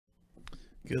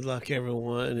Good luck,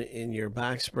 everyone, in your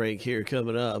box break here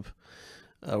coming up.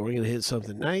 We're going to hit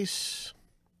something nice.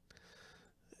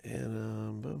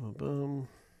 And boom, boom, boom.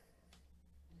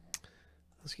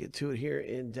 Let's get to it here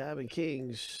in Diamond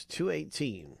Kings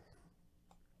 218.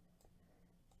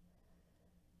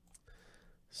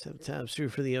 7 times through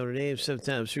for the owner names, 7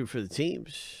 times through for the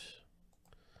teams.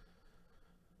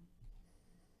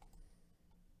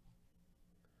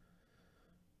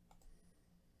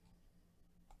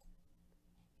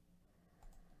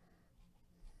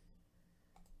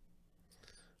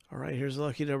 All right, here's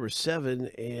lucky number 7,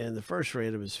 and the first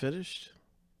random is finished.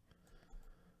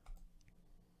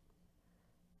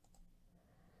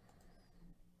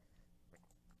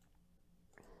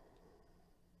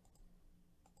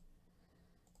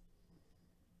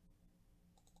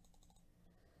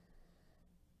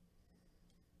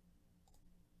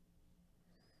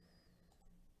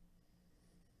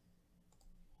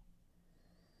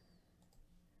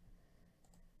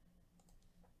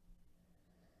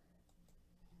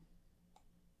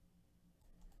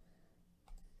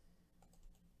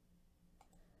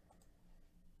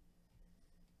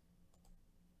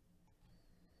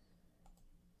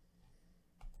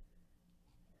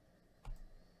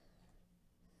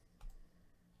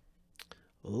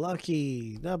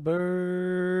 Lucky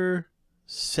number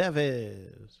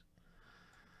 7.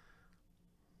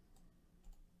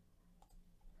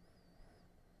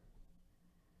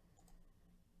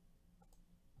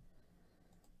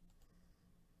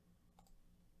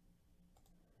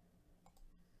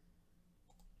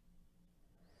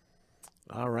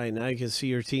 All right, now you can see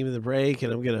your team in the break,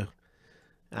 and I'm going to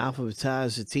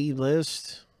alphabetize the team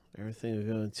list. Everything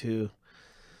will go into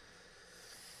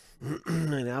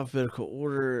in alphabetical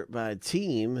order by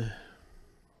team.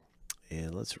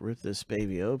 And let's rip this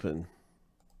baby open.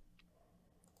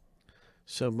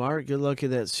 So, Mark, good luck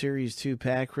in that Series 2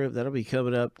 pack rip. That'll be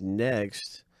coming up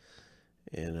next.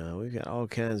 And we've got all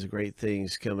kinds of great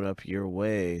things coming up your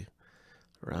way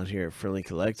around here at Friendly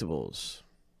Collectibles.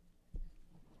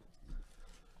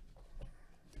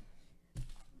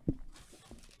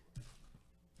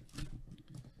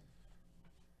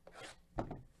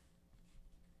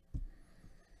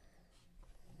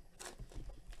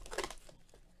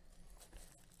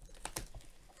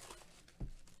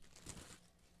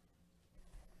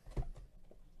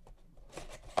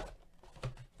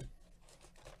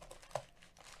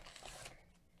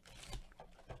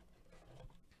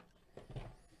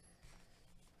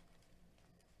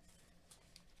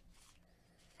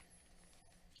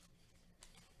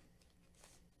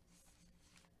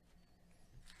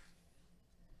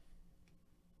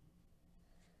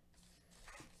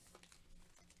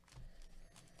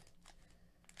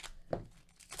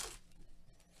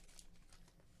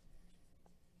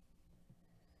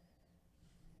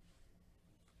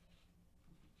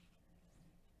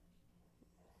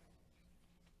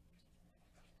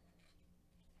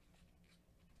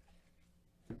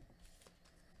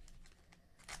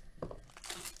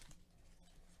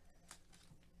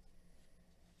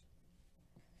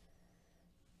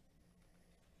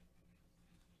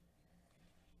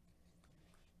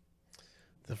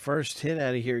 The first hit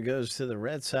out of here goes to the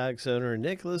Red Sox owner,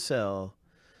 Nicholas L.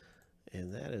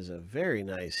 And that is a very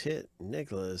nice hit,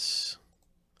 Nicholas.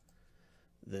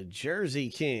 The Jersey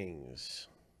Kings.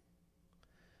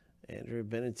 Andrew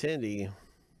Benintendi.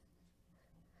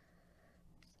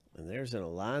 And there's an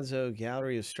Alonso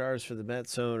Gallery of Stars for the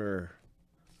Mets owner.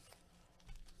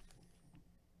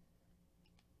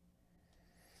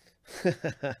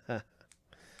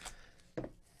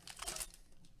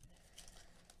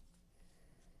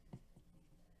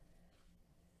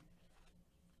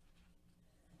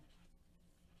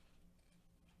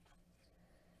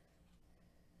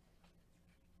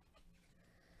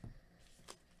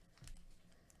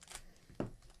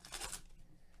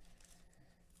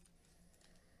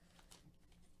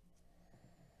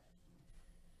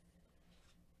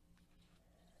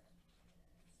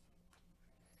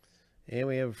 And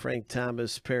we have a Frank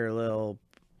Thomas parallel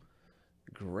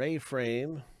gray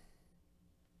frame.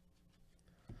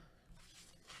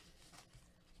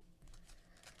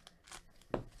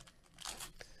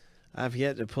 I've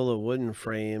yet to pull a wooden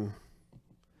frame.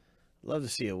 Love to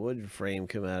see a wooden frame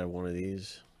come out of one of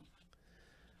these.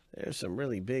 There's some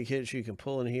really big hits you can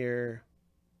pull in here.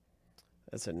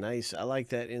 That's a nice, I like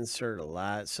that insert a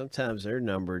lot. Sometimes they're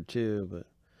numbered too, but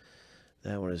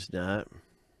that one is not.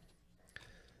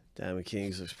 Diamond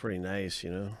Kings looks pretty nice,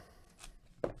 you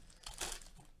know.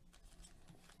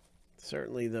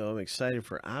 Certainly, though, I'm excited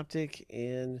for Optic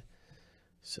and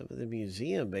some of the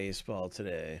museum baseball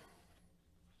today.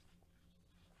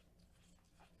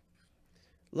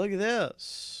 Look at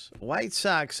this. White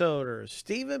Sox owner,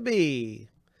 Stephen B.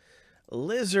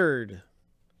 Lizard.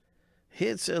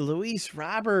 Hits a Luis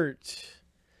Robert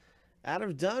out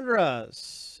of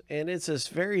Donruss. And it's a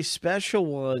very special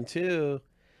one, too.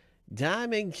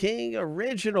 Diamond King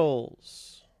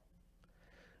Originals.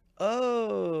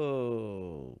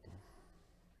 Oh.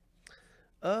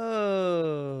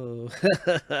 Oh.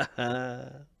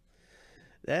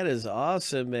 That is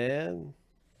awesome, man.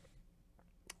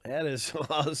 That is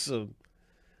awesome.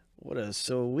 What a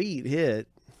sweet hit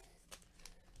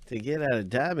to get out of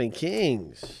Diamond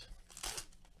Kings.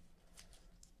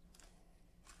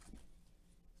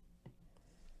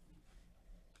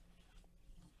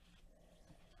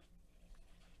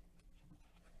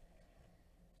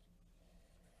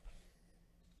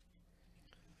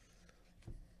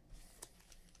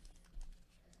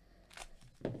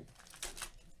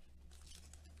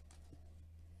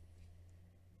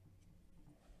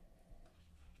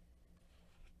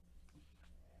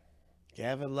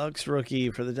 Gavin Lux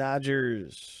rookie for the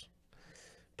Dodgers.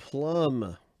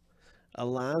 Plum.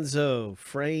 Alonso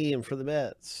frame for the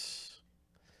Mets.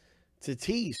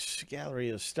 Tatis, Gallery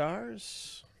of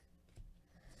Stars.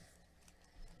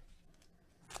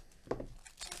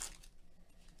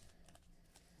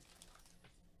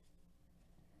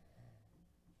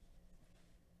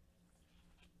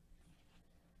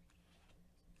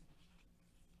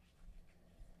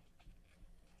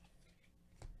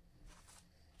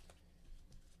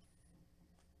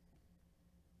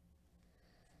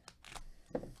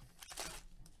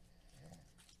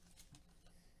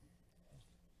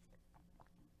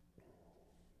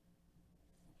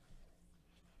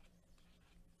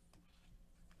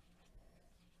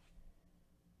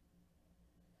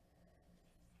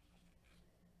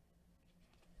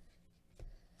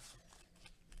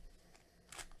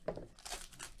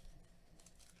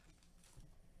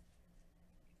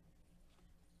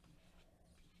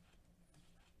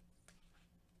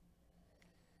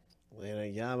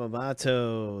 Atlanta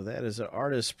Yamamoto. That is an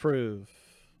artist proof.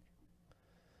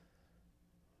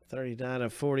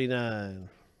 39/49.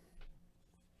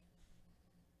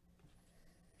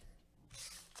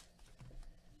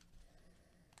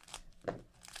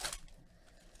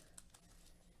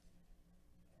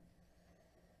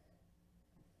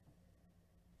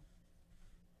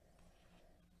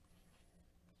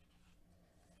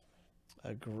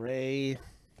 A gray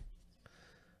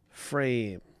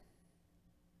frame.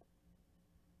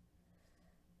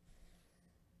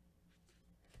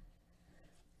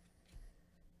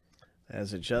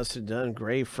 As a Justin Dunn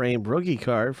gray frame rookie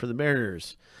card for the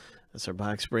Mariners. That's our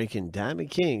box breaking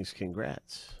Diamond Kings.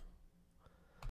 Congrats.